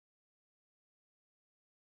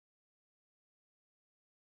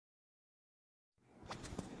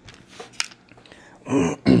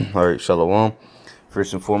All right, shalom.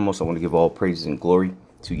 First and foremost, I want to give all praises and glory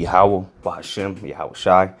to Yahweh, Bahashem, Yahweh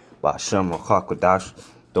Shai, Bahashem, Rachak,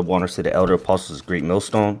 double honors to the elder apostles, great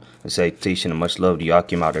millstone, and salutation and much love to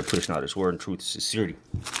Yakim out there pushing out his word and truth and sincerity.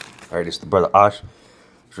 All right, it's the brother Ash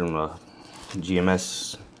from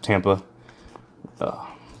GMS Tampa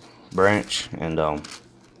branch, and I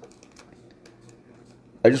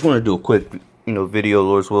just want to do a quick, video,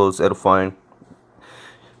 Lord's will is edifying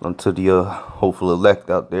unto the hopeful elect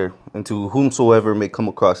out there, and to whomsoever may come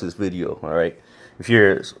across this video. All right, if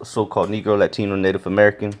you're a so-called Negro, Latino, Native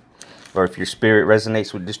American, or if your spirit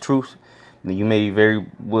resonates with this truth, then you may very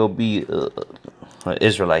well be an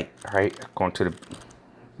Israelite. All right, according to the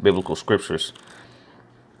biblical scriptures.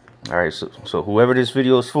 All right, so whoever this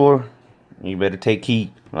video is for, you better take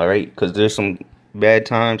heed. All right, because there's some bad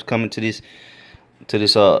times coming to this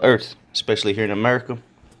earth, especially here in America.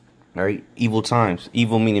 All right, evil times.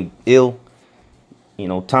 Evil meaning ill,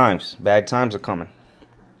 times. Bad times are coming.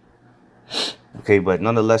 Okay, but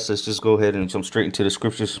nonetheless, let's just go ahead and jump straight into the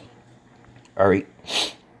scriptures. All right.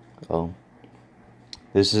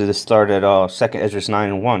 This is the start at 2nd Esdras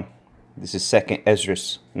 9:1. This is 2nd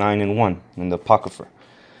Esdras 9:1 in the Apocrypha.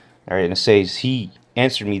 All right, and it says, "He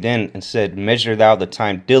answered me then and said, Measure thou the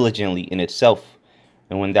time diligently in itself,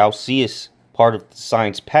 and when thou seest part of the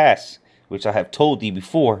signs pass, which I have told thee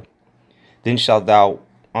before, then shalt thou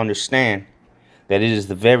understand that it is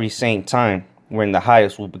the very same time wherein the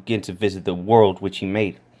highest will begin to visit the world which he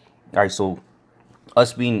made." All right, so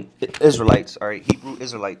us being Israelites, all right, Hebrew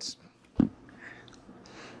Israelites,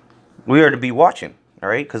 we are to be watching, all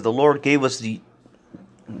right, because the Lord gave us the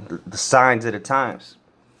signs of the times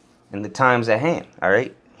and the times at hand, all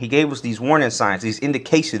right. He gave us these warning signs, these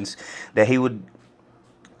indications that he would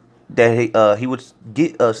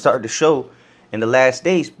start to show in the last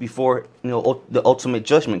days before the ultimate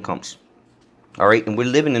judgment comes. All right, and we're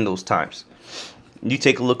living in those times. You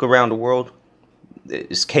take a look around the world,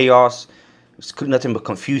 it's chaos. It's nothing but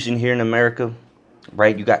confusion here in America,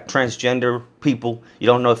 right? You got transgender people. You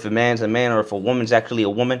don't know if a man's a man or if a woman's actually a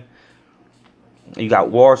woman. You got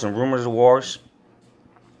wars and rumors of wars.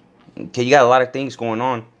 Okay, you got a lot of things going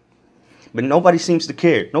on, but nobody seems to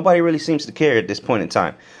care. Nobody really seems to care at this point in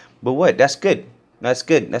time. But what? That's good. That's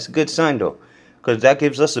good. That's a good sign, though, because that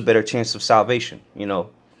gives us a better chance of salvation.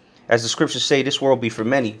 As the scriptures say, this world be for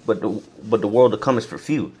many, but the world to come is for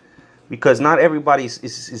few, because not everybody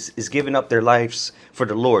is giving up their lives for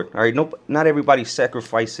the Lord. All right, not everybody's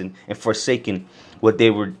sacrificing and forsaking what they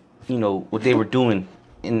were doing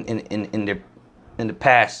in the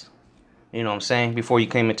past. You know what I'm saying? Before you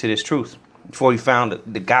came into this truth, before you found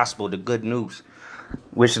the gospel, the good news,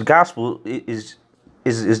 which the gospel is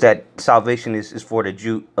that salvation is for the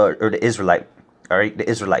Jew or the Israelite. All right, the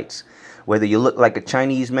Israelites. Whether you look like a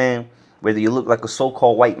Chinese man, whether you look like a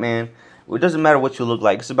so-called white man, it doesn't matter what you look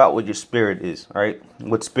like. It's about what your spirit is. All right,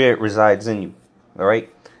 what spirit resides in you. All right,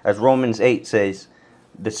 as Romans 8 says,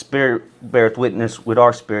 the Spirit beareth witness with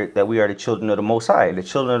our spirit that we are the children of the Most High. The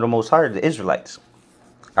children of the Most High are the Israelites.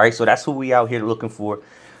 All right, so that's who we out here looking for.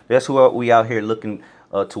 That's who we out here looking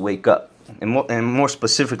to wake up, and more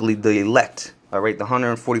specifically, the elect. All right, the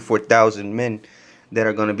 144,000 men that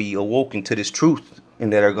are going to be awoken to this truth,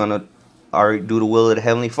 and that are going to do the will of the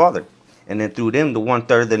Heavenly Father, and then through them, the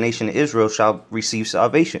 1/3 of the nation of Israel shall receive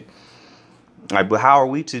salvation. All right, but how are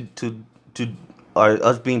we to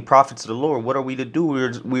us being prophets of the Lord? What are we to do?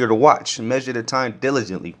 We are to watch and measure the time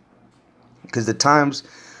diligently, because the times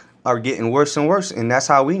are getting worse and worse, and that's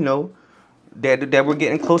how we know that we're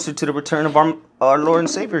getting closer to the return of our Lord and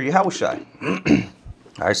Savior Yahweh Shai.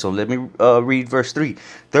 All right, so let me read verse 3.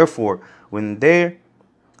 Therefore, when there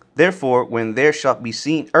shall be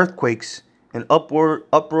seen earthquakes and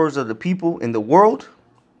uproars of the people in the world,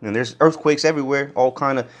 and there's earthquakes everywhere, all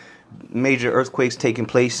kind of major earthquakes taking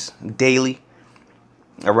place daily.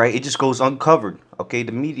 All right, it just goes uncovered. Okay,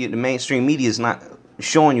 the mainstream media is not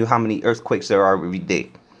showing you how many earthquakes there are every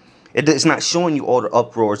day. It's not showing you all the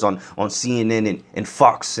uproars on CNN and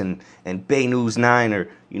Fox and Bay News 9 or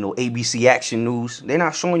ABC Action News. They're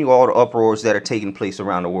not showing you all the uproars that are taking place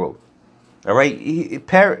around the world. All right,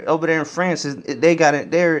 over there in France,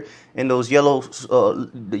 they're in those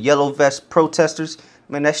the yellow vest protesters.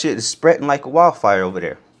 Man, that shit is spreading like a wildfire over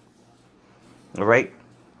there. All right,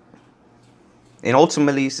 and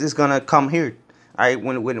ultimately it's gonna come here. All right,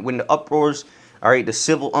 when the uproars, all right, the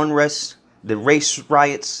civil unrest, the race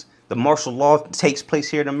riots, the martial law takes place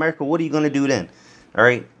here in America, what are you going to do then? All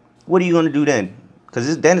right, what are you going to do then?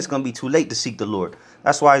 Because then it's going to be too late to seek the Lord.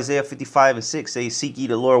 That's why Isaiah 55:6 says, "Seek ye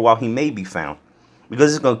the Lord while he may be found."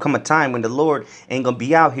 Because it's going to come a time when the Lord ain't going to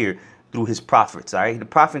be out here through his prophets. All right, the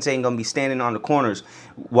prophets ain't gonna be standing on the corners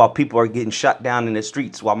while people are getting shot down in the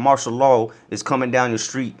streets, while martial law is coming down the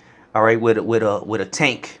street. All right, with a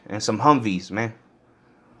tank and some Humvees, man.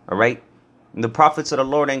 All right, and the prophets of the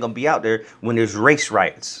Lord ain't gonna be out there when there's race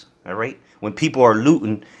riots. All right, when people are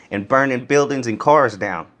looting and burning buildings and cars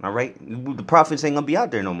down. All right, the prophets ain't gonna be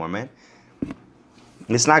out there no more, man.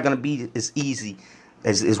 It's not gonna be as easy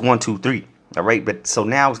as 1, 2, 3. All right, but so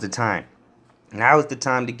now is the time. Now is the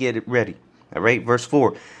time to get it ready. All right, verse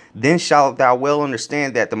 4. Then shalt thou well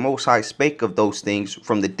understand that the Most High spake of those things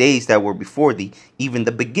from the days that were before thee, even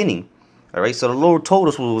the beginning. All right, so the Lord told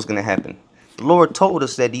us what was going to happen. The Lord told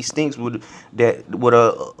us that these things would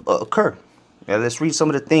occur. Now, let's read some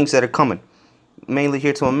of the things that are coming, mainly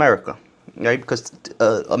here to America. Right, because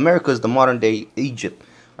America is the modern day Egypt.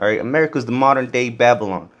 All right, America is the modern day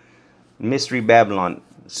Babylon, mystery Babylon,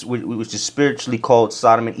 which is spiritually called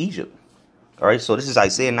Sodom and Egypt. All right, so this is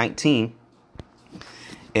Isaiah 19,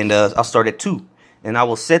 and I'll start at 2. And I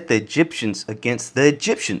will set the Egyptians against the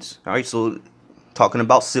Egyptians. All right, so talking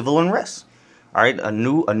about civil unrest. All right, a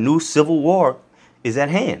new civil war is at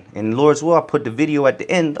hand. And Lord's will, I put the video at the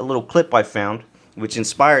end, a little clip I found, which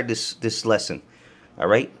inspired this lesson. All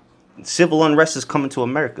right, civil unrest is coming to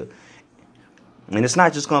America, and it's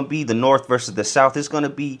not just going to be the North versus the South. It's going to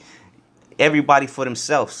be everybody for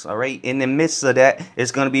themselves. All right, in the midst of that,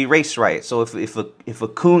 it's going to be race riots. So if a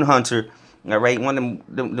coon hunter, all right, one of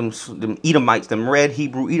them Edomites, them red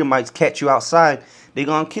Hebrew Edomites, catch you outside, they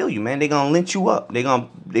gonna kill you, man. They gonna lynch you up. They gonna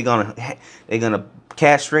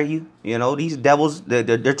castrate you. You know, these devils,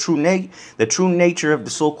 the true nature of the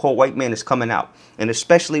so-called white man is coming out, and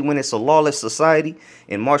especially when it's a lawless society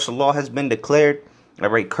and martial law has been declared. All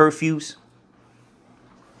right, curfews,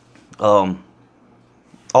 all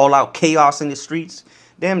out chaos in the streets.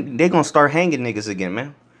 Damn, they gonna start hanging niggas again,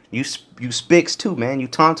 man. You spics too, man. You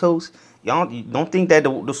tontos. Y'all don't think that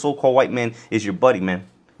the so-called white man is your buddy, man.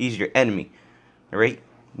 He's your enemy. All right,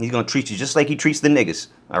 he's gonna treat you just like he treats the niggas.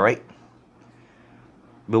 All right,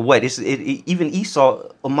 but what? Even Esau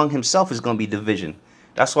among himself is gonna be division.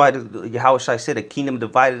 That's why Yahushua said, "A kingdom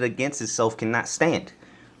divided against itself cannot stand."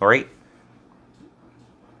 All right.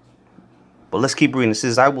 But let's keep reading. It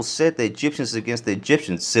says, "I will set the Egyptians against the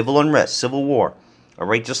Egyptians, civil unrest, civil war." All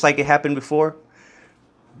right, just like it happened before.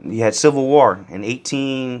 You had civil war in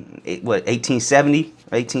 1870,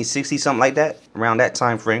 1860, something like that, around that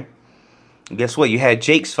time frame. And guess what? You had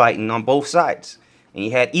Jakes fighting on both sides, and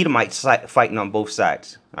you had Edomites fighting on both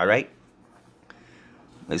sides. All right,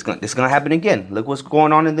 it's gonna happen again. Look what's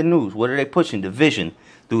going on in the news. What are they pushing? Division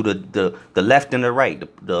through the left and the right,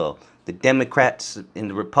 the Democrats and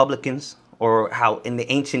the Republicans, or how in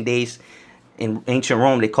the ancient days, in ancient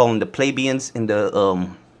Rome, they call them the plebeians and the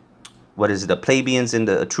the plebeians and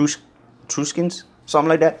the Etruscans, something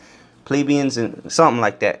like that. Plebeians and something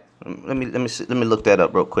like that. Let me look that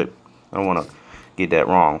up real quick. I don't want to get that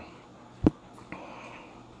wrong.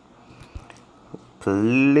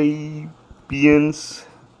 Plebeians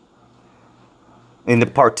and the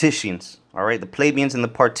partitions. All right, the plebeians and the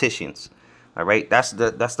partitions. All right, that's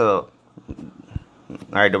the all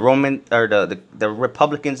right, the Roman or the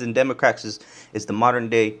Republicans and Democrats is the modern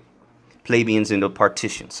day plebeians and the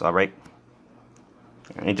partitions. All right,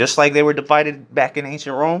 and just like they were divided back in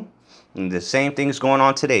ancient Rome, and the same thing is going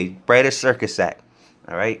on today. British Circus Act.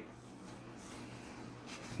 All right,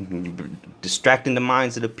 distracting the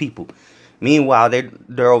minds of the people. Meanwhile,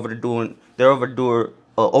 they're over there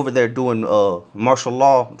doing martial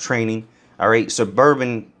law training. All right,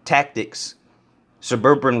 suburban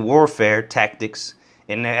warfare tactics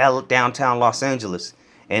in downtown Los Angeles,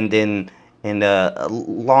 and then in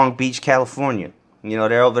Long Beach, California. You know,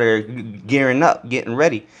 they're over there gearing up, getting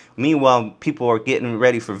ready. Meanwhile, people are getting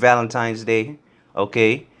ready for Valentine's Day.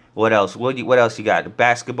 Okay, what else? What else you got? The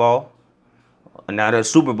basketball. Now the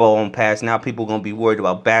Super Bowl on pass. Now people gonna be worried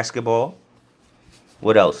about basketball.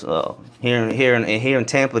 What else? Here in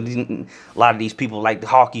Tampa, a lot of these people like the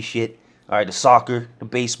hockey shit. All right, the soccer, the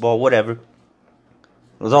baseball, whatever.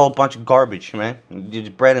 It was all a bunch of garbage, man.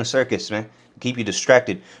 Just bread and circus, man. Keep you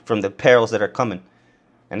distracted from the perils that are coming.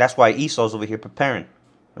 And that's why Esau's over here preparing,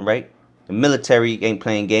 all right? The military ain't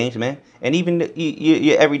playing games, man. And even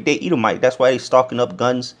your everyday Edomite, that's why they stocking up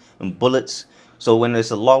guns and bullets. So when there's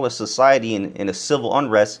a lawless society and a civil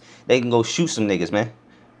unrest, they can go shoot some niggas, man.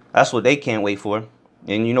 That's what they can't wait for.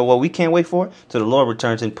 And you know what we can't wait for? Till the Lord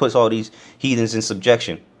returns and puts all these heathens in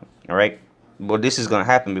subjection, all right? Well, this is going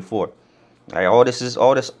to happen before. All right, all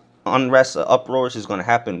this unrest, uproars is going to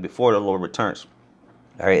happen before the Lord returns.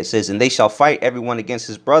 All right, it says, "And they shall fight everyone against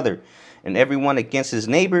his brother, and everyone against his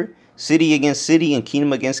neighbor, city against city and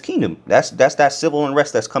kingdom against kingdom. That's that civil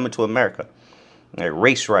unrest that's coming to America. All right,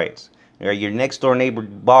 race riots. All right, your next door neighbor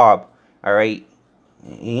Bob. All right,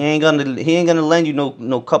 he ain't gonna lend you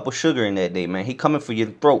no cup of sugar in that day, man. He coming for your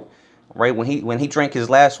throat. Right, when he drank his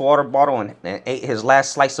last water bottle and ate his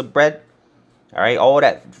last slice of bread. All right, all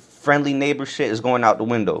that friendly neighbor shit is going out the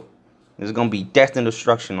window. There's gonna be death and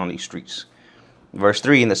destruction on these streets. Verse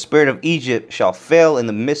 3, and the spirit of Egypt shall fail in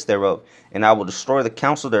the midst thereof, and I will destroy the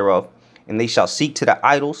counsel thereof, and they shall seek to the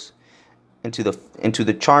idols, and to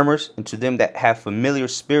the charmers, and to them that have familiar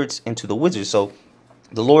spirits, and to the wizards. So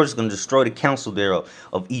the Lord is going to destroy the counsel thereof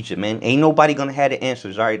of Egypt, man. Ain't nobody going to have the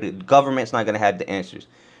answers, all right? The government's not going to have the answers.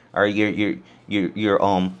 All right,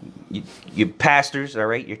 your pastors, all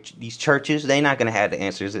right, these churches, they're not going to have the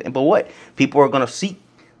answers. But what? People are going to seek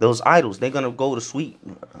those idols. They're going to go to sweet,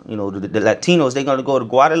 the Latinos, they're going to go to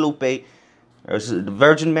Guadalupe, or the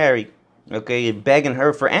Virgin Mary, okay, and begging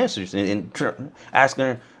her for answers and asking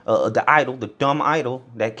her, the idol, the dumb idol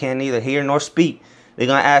that can neither hear nor speak. They're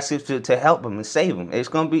going to ask it to help them and save them. It's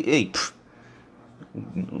going to be, hey,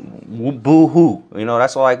 boo-hoo.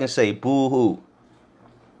 That's all I can say, boo-hoo.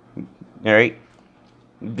 All right?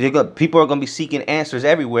 People are going to be seeking answers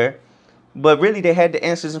everywhere. But really, they had the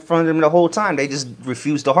answers in front of them the whole time. They just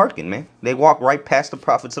refused to hearken, man. They walked right past the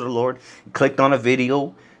prophets of the Lord, clicked on a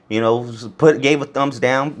video, gave a thumbs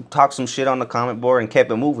down, talked some shit on the comment board, and kept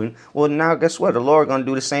it moving. Well, now, guess what? The Lord going to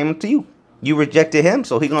do the same to you. You rejected him,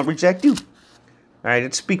 so he going to reject you. All right,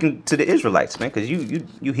 it's speaking to the Israelites, man, because you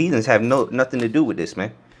heathens have nothing to do with this,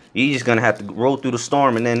 man. You're just going to have to roll through the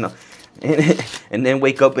storm and then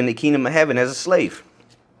wake up in the kingdom of heaven as a slave.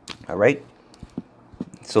 All right?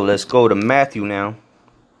 So let's go to Matthew now.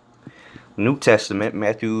 New Testament,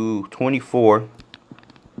 Matthew 24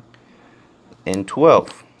 and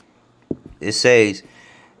 12. It says,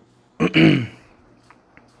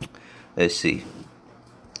 let's see.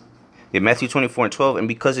 In Matthew 24 and 12, and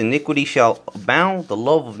because iniquity shall abound, the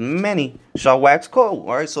love of many shall wax cold.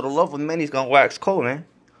 All right, so the love of many is going to wax cold, man.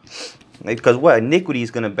 Because what? Iniquity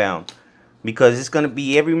is going to abound. Because it's going to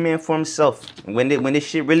be every man for himself. When this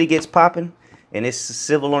shit really gets popping, and it's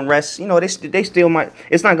civil unrest, they still might,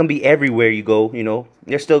 it's not going to be everywhere you go,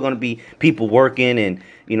 There's still going to be people working, and,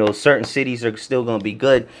 certain cities are still going to be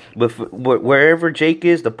good. But wherever Jake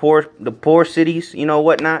is, the poor cities,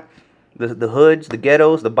 whatnot, the hoods, the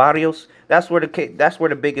ghettos, the barrios, that's where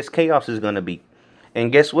the biggest chaos is going to be.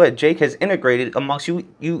 And guess what? Jake has integrated amongst you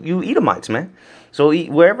Edomites, man. So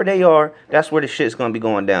wherever they are, that's where the shit's going to be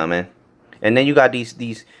going down, man. And then you got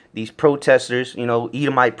these protesters,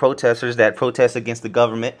 Edomite protesters that protest against the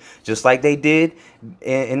government, just like they did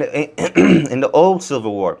in the old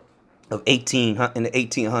Civil War of in the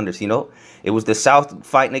 1800s. It was the South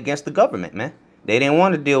fighting against the government, man. They didn't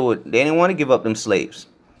want to give up them slaves.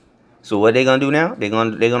 So what they gonna do now? They're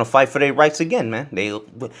gonna fight for their rights again, man. I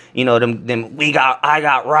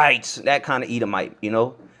got rights. That kind of Edomite,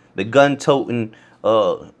 the gun toting,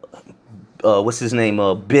 what's his name?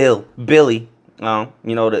 Billy. The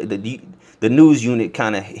news unit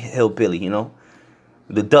kind of hillbilly.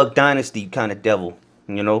 The Duck Dynasty kind of devil.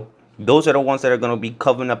 Those are the ones that are gonna be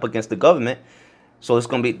covering up against the government. So it's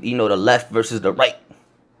gonna be the left versus the right.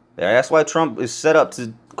 That's why Trump is set up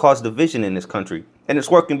to cause division in this country. And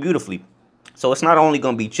it's working beautifully. So it's not only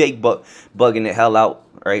going to be Jake bugging the hell out,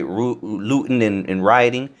 right? Looting and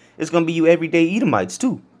rioting. It's going to be you everyday Edomites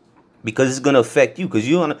too. Because it's going to affect you. Because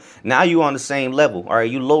now you're on the same level. All right,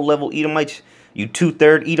 you low-level Edomites, you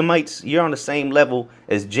 2/3 Edomites, you're on the same level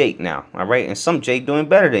as Jake now. All right, and some Jake doing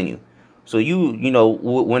better than you. So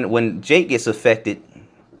when Jake gets affected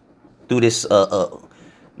through this,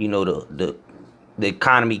 the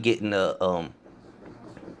economy getting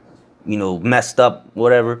messed up,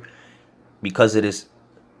 whatever, because of this,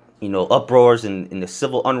 uproars and the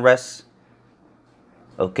civil unrest.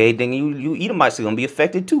 Okay, then you Edomites are gonna be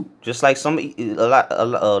affected too, just like I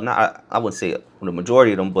wouldn't say the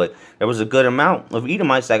majority of them, but there was a good amount of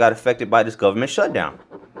Edomites that got affected by this government shutdown.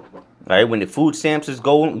 All right, when the food stamps is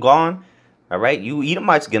gone, all right, you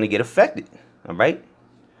Edomites are gonna get affected. All right,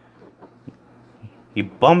 you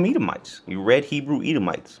bum Edomites, you red Hebrew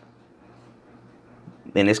Edomites.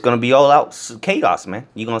 And it's gonna be all out chaos, man.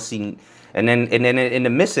 You're gonna see, and then in the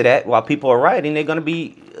midst of that, while people are rioting, it's gonna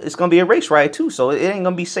be a race riot too. So it ain't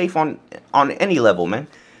gonna be safe on any level, man.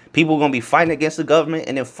 People are gonna be fighting against the government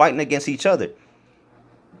and then fighting against each other.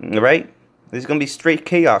 All right, there's gonna be straight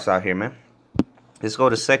chaos out here, man. Let's go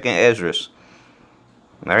to 2nd Ezra.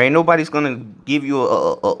 All right, nobody's gonna give you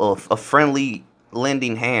a friendly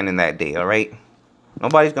lending hand in that day. All right,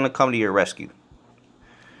 nobody's gonna come to your rescue.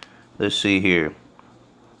 Let's see here.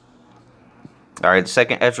 All right, the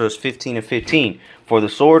second Ezra is 15 and 15. For the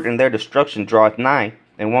sword and their destruction draweth nigh,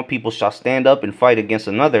 and one people shall stand up and fight against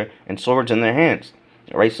another, and swords in their hands.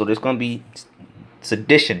 All right, so there's going to be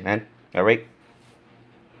sedition, man. All right,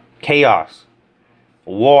 chaos,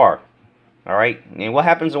 war. All right, and what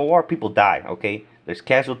happens in war? People die. Okay, there's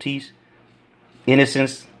casualties,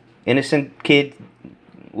 innocent kids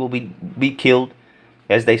will be killed.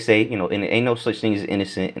 As they say, you know, and ain't no such thing as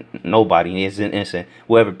innocent. Nobody is innocent.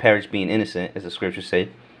 Whoever perished being innocent, as the scriptures say.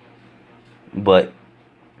 But,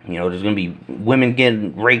 you know, there's going to be women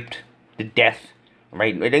getting raped to death,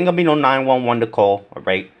 right? There ain't going to be no 911 to call, all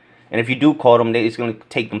right? And if you do call them, it's going to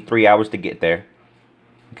take them 3 hours to get there.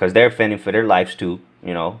 Because they're fending for their lives, too,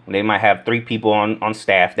 you know. They might have 3 people on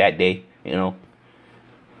staff that day, you know.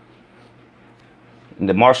 And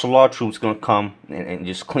the martial law troops going to come and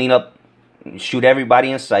just clean up, shoot everybody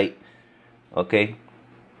in sight, okay?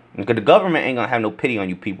 Because the government ain't gonna have no pity on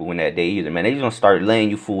you people in that day either, man. They just gonna start laying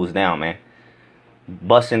you fools down, man.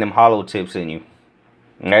 Busting them hollow tips in you.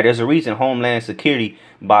 Alright, there's a reason Homeland Security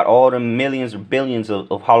bought all the millions or billions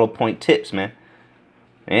of hollow point tips, man.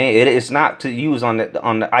 And it's not to use on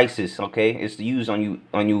the ISIS, okay? It's to use on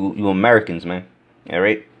you Americans, man.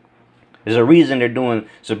 Alright? There's a reason they're doing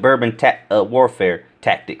suburban warfare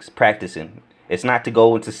tactics, practicing. It's not to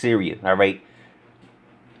go into Syria, all right?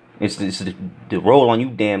 It's the roll on you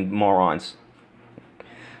damn morons.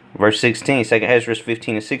 Verse 16, 2 Ezra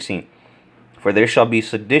 15 and 16. For there shall be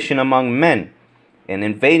sedition among men, and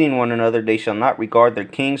invading one another they shall not regard their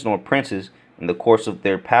kings nor princes. In the course of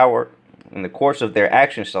their power, in the course of their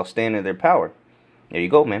actions shall stand in their power. There you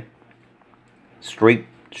go, man. Straight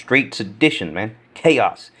sedition, man.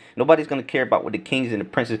 Chaos. Nobody's gonna care about what the kings and the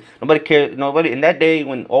princes. Nobody in that day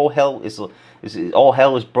when all hell is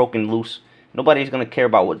broken loose. Nobody's gonna care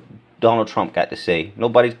about what Donald Trump got to say.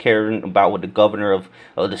 Nobody's caring about what the governor of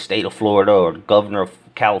the state of Florida or the governor of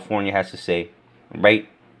California has to say, right?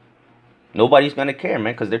 Nobody's gonna care,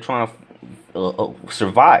 man, because they're trying to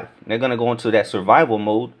survive. They're gonna go into that survival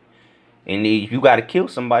mode, and if you gotta kill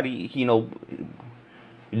somebody, you know,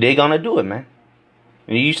 they're gonna do it, man.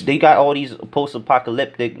 And they got all these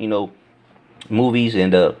post-apocalyptic, you know, movies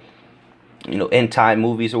and you know, end time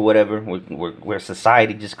movies or whatever, where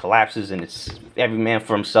society just collapses and it's every man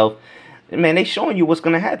for himself. And man, they showing you what's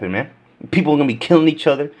gonna happen, man. People are gonna be killing each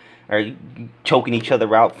other, or choking each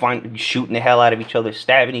other out, shooting the hell out of each other,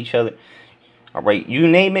 stabbing each other. All right, you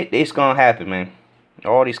name it, it's gonna happen, man.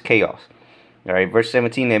 All this chaos. All right, verse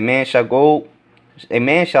 17: a man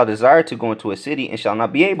shall desire to go into a city and shall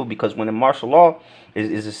not be able, because when a martial law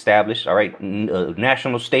is established, all right,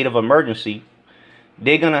 national state of emergency,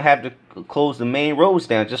 they're gonna have to close the main roads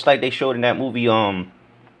down, just like they showed in that movie,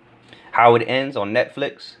 How It Ends on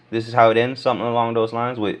Netflix. This is how it ends, something along those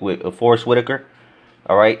lines with Forrest Whitaker.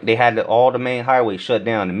 All right, they had all the main highways shut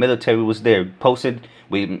down. The military was there, posted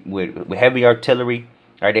with heavy artillery.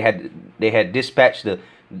 All right, they had dispatched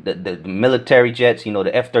the military jets, you know,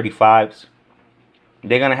 the F-35s.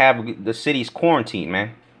 They're gonna have the cities quarantined,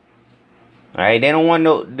 man. All right, they don't want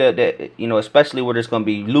you know, especially where there's gonna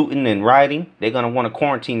be looting and rioting. They're gonna want to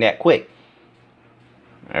quarantine that quick.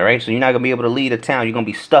 All right, so you're not gonna be able to leave the town. You're gonna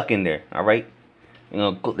be stuck in there. All right,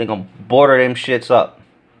 they're gonna border them shits up.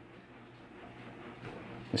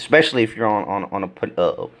 Especially if you're on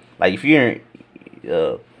a like if you're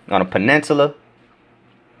on a peninsula,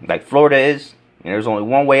 like Florida is, and there's only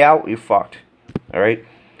one way out, you're fucked. All right.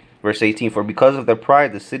 Verse 18, for because of their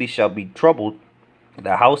pride the city shall be troubled,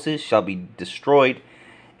 the houses shall be destroyed,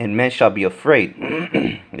 and men shall be afraid.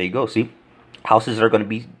 There you go, see? Houses are going to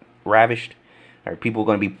be ravished. Or people are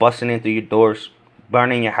going to be busting in through your doors,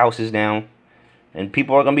 burning your houses down. And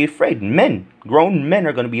people are going to be afraid. Men, grown men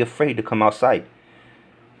are going to be afraid to come outside.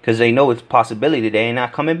 Because they know it's a possibility they ain't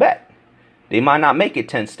not coming back. They might not make it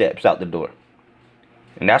 10 steps out the door.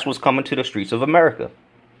 And that's what's coming to the streets of America.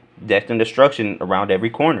 Death and destruction around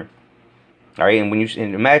every corner. All right, and when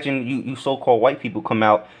imagine you so-called white people come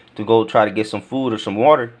out to go try to get some food or some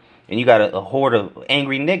water, and you got a horde of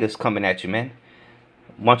angry niggas coming at you, man.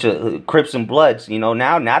 A bunch of Crips and Bloods, you know.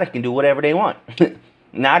 Now they can do whatever they want.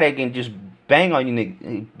 Now they can just bang on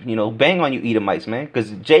you, you know, bang on you Edomites, man.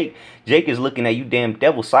 Because Jake is looking at you damn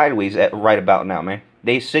devil sideways right about now, man.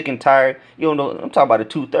 They sick and tired. You don't know. I'm talking about the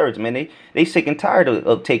 2/3, man. They sick and tired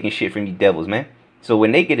of taking shit from you devils, man. So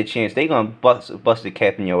when they get a chance, they gonna bust the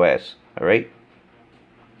cap in your ass. All right.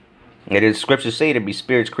 And the scriptures say there be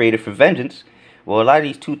spirits created for vengeance. Well, a lot of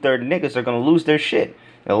these 2/3 niggas are gonna lose their shit.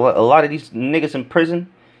 A lot of these niggas in prison,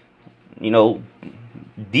 you know,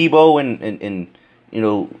 Debo and you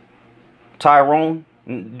know, Tyrone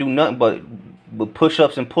do nothing but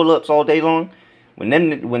push-ups and pull-ups all day long.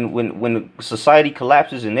 When society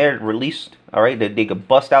collapses and they're released, all right, they could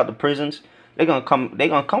bust out the prisons. They're gonna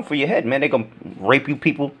come for your head, man. They're gonna rape you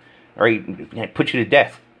people, all right, and put you to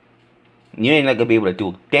death. You ain't not gonna be able to do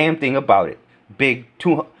a damn thing about it. Big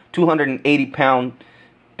 280-pound,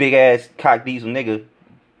 big ass cock diesel nigga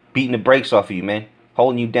beating the brakes off of you, man,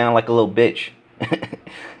 holding you down like a little bitch.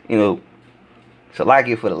 You know, so like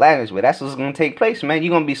it for the language, but that's what's gonna take place, man.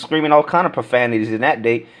 You're gonna be screaming all kind of profanities in that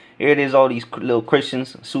day. Here it is, all these little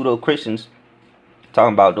Christians, pseudo Christians,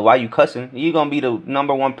 talking about why you cussing. You're gonna be the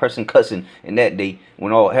 #1 person cussing in that day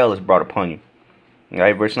when all hell is brought upon you. All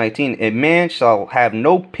right, verse 19. A man shall have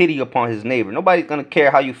no pity upon his neighbor. Nobody's gonna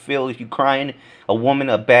care how you feel if you crying. A woman,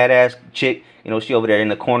 a badass chick, you know, she over there in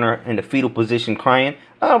the corner in the fetal position crying.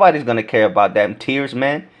 Nobody's gonna care about that tears,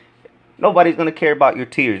 man. Nobody's gonna care about your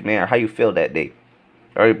tears, man, or how you feel that day.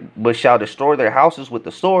 All right, but shall destroy their houses with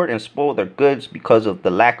the sword and spoil their goods because of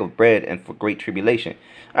the lack of bread and for great tribulation.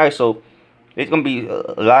 All right, so it's gonna be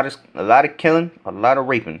a lot of killing, a lot of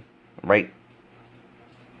raping, right?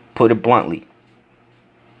 Put it bluntly,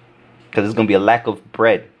 because it's gonna be a lack of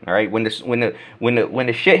bread. All right, when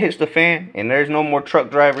the shit hits the fan and there's no more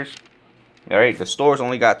truck drivers, all right, the stores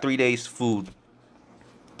only got 3 days food,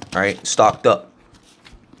 all right, stocked up.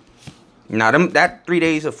 Now, that 3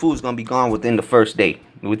 days of food is going to be gone within the first day,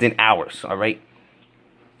 within hours, all right?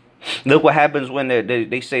 Look what happens when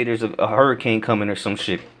they say there's a hurricane coming or some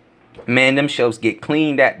shit. Man, them shelves get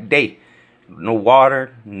clean that day. No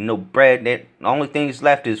water, no bread. The only thing that's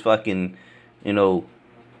left is fucking, you know,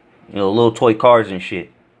 little toy cars and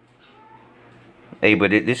shit. Hey,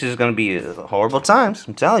 but this is going to be horrible times,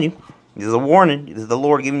 I'm telling you. This is a warning. This is the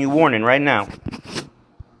Lord giving you warning right now.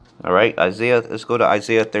 All right, Isaiah, let's go to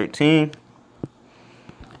Isaiah 13.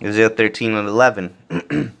 Isaiah 13 and 11.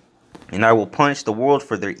 And I will punish the world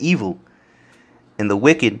for their evil, and the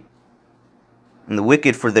wicked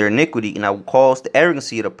for their iniquity, and I will cause the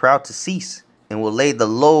arrogancy of the proud to cease, and will lay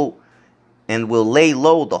low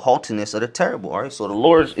the haughtiness of the terrible. All right, so the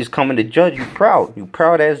Lord is coming to judge you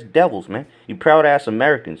proud ass devils, man. You proud ass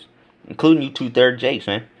Americans, including you 2/3 Jakes,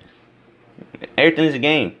 man. Everything is a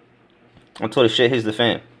game until the shit hits the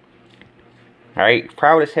fan. All right,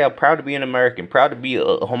 proud as hell, proud to be an American, proud to be a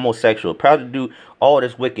homosexual, proud to do all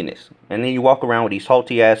this wickedness, and then you walk around with these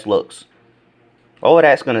haughty ass looks. All of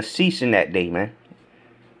that's gonna cease in that day, man.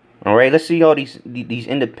 All right, let's see all these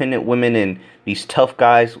independent women and these tough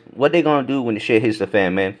guys. What they gonna do when the shit hits the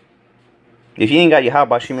fan, man? If you ain't got your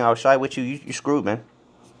Habashimi outside with you, you're screwed, man.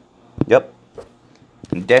 Yep.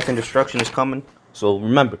 And death and destruction is coming. So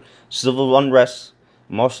remember, civil unrest,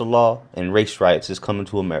 martial law, and race riots is coming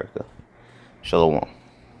to America. Shalom.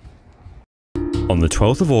 On the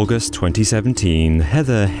 12th of August 2017,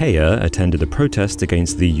 Heather Heyer attended a protest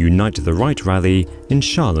against the Unite the Right rally in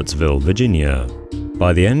Charlottesville, Virginia.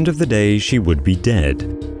 By the end of the day, she would be dead.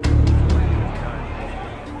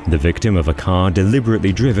 The victim of a car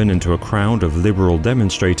deliberately driven into a crowd of liberal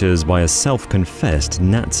demonstrators by a self-confessed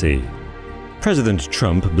Nazi. President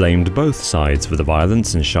Trump blamed both sides for the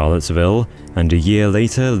violence in Charlottesville, and a year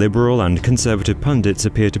later, liberal and conservative pundits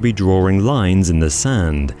appear to be drawing lines in the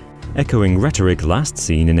sand, echoing rhetoric last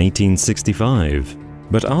seen in 1865.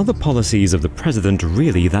 But are the policies of the president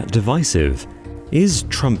really that divisive? Is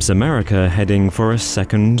Trump's America heading for a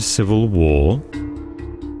second civil war?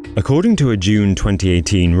 According to a June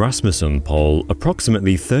 2018 Rasmussen poll,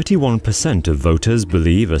 approximately 31% of voters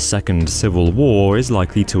believe a second civil war is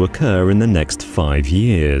likely to occur in the next 5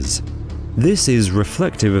 years. This is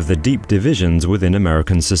reflective of the deep divisions within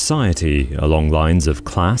American society along lines of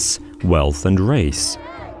class, wealth, and race.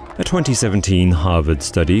 A 2017 Harvard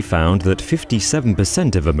study found that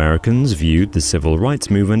 57% of Americans viewed the civil rights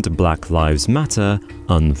movement Black Lives Matter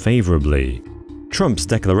unfavorably. Trump's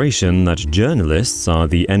declaration that journalists are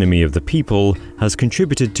the enemy of the people has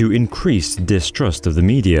contributed to increased distrust of the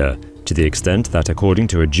media, to the extent that, according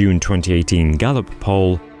to a June 2018 Gallup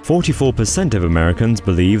poll, 44% of Americans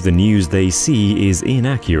believe the news they see is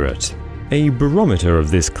inaccurate. A barometer of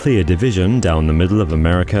this clear division down the middle of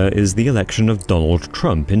America is the election of Donald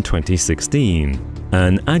Trump in 2016.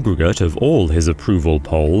 An aggregate of all his approval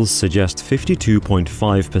polls suggest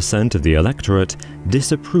 52.5% of the electorate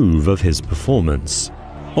disapprove of his performance.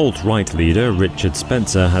 Alt-right leader Richard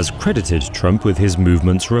Spencer has credited Trump with his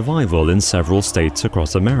movement's revival in several states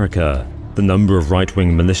across America. The number of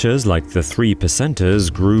right-wing militias like the Three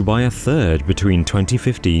Percenters grew by a third between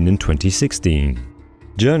 2015 and 2016.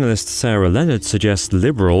 Journalist Sarah Leonard suggests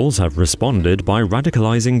liberals have responded by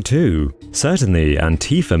radicalizing too. Certainly,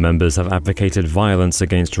 Antifa members have advocated violence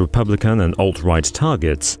against Republican and alt-right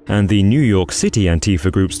targets, and the New York City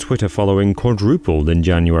Antifa group's Twitter following quadrupled in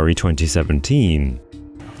January 2017.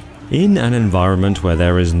 In an environment where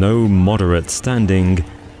there is no moderate standing,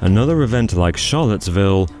 another event like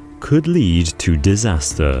Charlottesville could lead to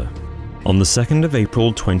disaster. On the 2nd of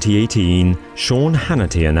April 2018, Sean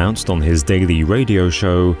Hannity announced on his daily radio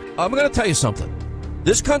show, I'm going to tell you something.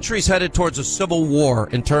 This country's headed towards a civil war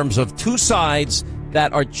in terms of two sides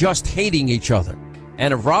that are just hating each other.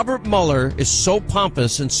 And if Robert Mueller is so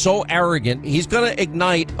pompous and so arrogant, he's going to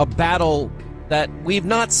ignite a battle that we've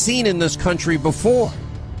not seen in this country before.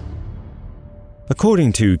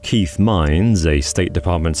 According to Keith Mines, a State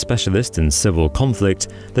Department specialist in civil conflict,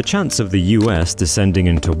 the chance of the US descending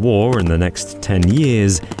into war in the next 10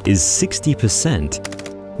 years is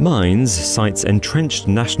 60%. Mines cites entrenched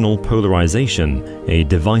national polarization, a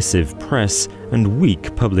divisive press, and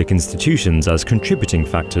weak public institutions as contributing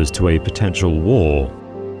factors to a potential war.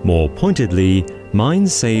 More pointedly,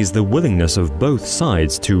 Mines says the willingness of both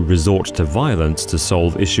sides to resort to violence to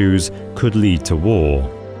solve issues could lead to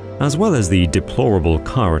war. As well as the deplorable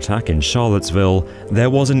car attack in Charlottesville,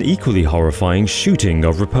 there was an equally horrifying shooting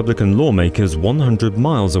of Republican lawmakers 100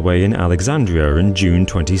 miles away in Alexandria in June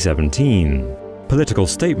 2017. Political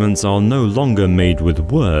statements are no longer made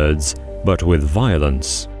with words, but with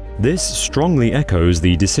violence. This strongly echoes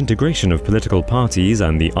the disintegration of political parties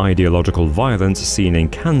and the ideological violence seen in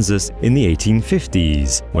Kansas in the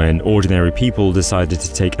 1850s, when ordinary people decided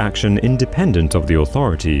to take action independent of the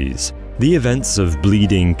authorities. The events of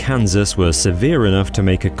Bleeding Kansas were severe enough to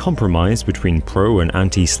make a compromise between pro- and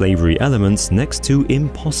anti-slavery elements next to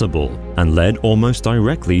impossible, and led almost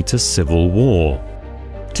directly to civil war.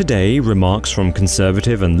 Today, remarks from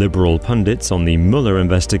conservative and liberal pundits on the Mueller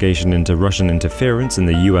investigation into Russian interference in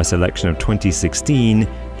the US election of 2016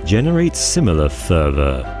 generate similar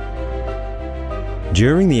fervor.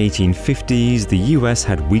 During the 1850s, the US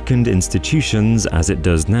had weakened institutions as it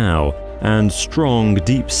does now, and strong,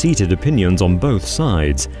 deep-seated opinions on both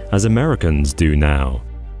sides, as Americans do now.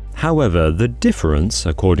 However, the difference,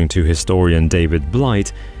 according to historian David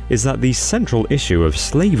Blight, is that the central issue of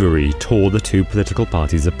slavery tore the two political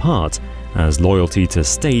parties apart, as loyalty to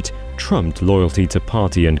state trumped loyalty to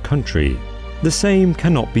party and country. The same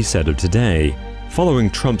cannot be said of today.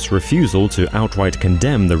 Following Trump's refusal to outright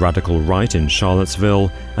condemn the radical right in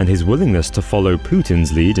Charlottesville and his willingness to follow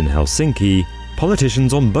Putin's lead in Helsinki,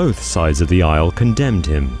 politicians on both sides of the aisle condemned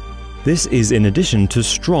him. This is in addition to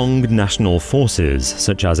strong national forces,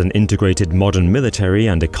 such as an integrated modern military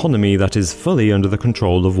and economy that is fully under the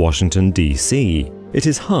control of Washington, D.C. It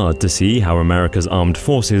is hard to see how America's armed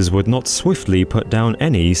forces would not swiftly put down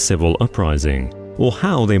any civil uprising, or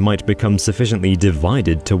how they might become sufficiently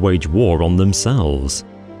divided to wage war on themselves.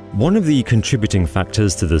 One of the contributing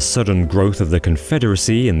factors to the sudden growth of the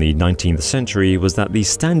Confederacy in the 19th century was that the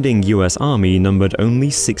standing US Army numbered only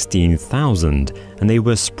 16,000, and they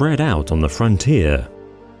were spread out on the frontier.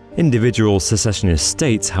 Individual secessionist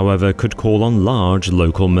states, however, could call on large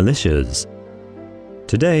local militias.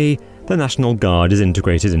 Today, the National Guard is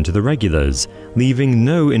integrated into the regulars, leaving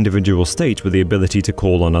no individual state with the ability to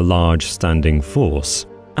call on a large standing force.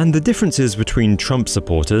 And the differences between Trump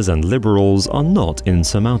supporters and liberals are not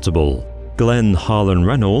insurmountable. Glenn Harlan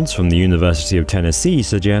Reynolds from the University of Tennessee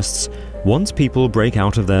suggests, once people break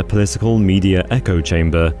out of their political media echo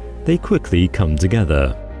chamber, they quickly come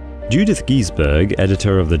together. Judith Giesberg,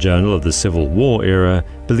 editor of the Journal of the Civil War Era,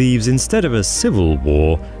 believes instead of a civil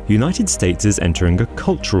war, the United States is entering a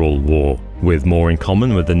cultural war, with more in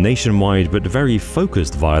common with the nationwide but very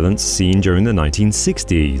focused violence seen during the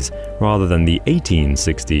 1960s, rather than the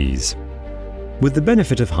 1860s. With the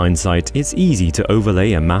benefit of hindsight, it's easy to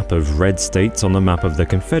overlay a map of red states on the map of the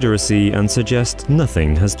Confederacy and suggest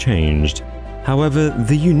nothing has changed. However,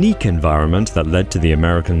 the unique environment that led to the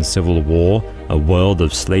American Civil War, a world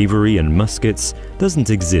of slavery and muskets,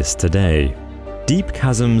 doesn't exist today. Deep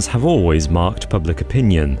chasms have always marked public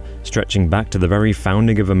opinion, stretching back to the very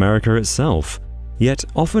founding of America itself. Yet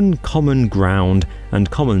often common ground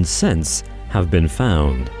and common sense have been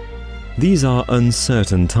found. These are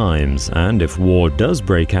uncertain times, and if war does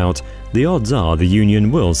break out, the odds are the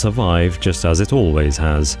Union will survive just as it always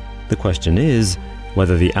has. The question is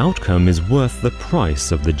whether the outcome is worth the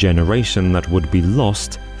price of the generation that would be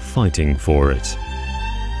lost fighting for it.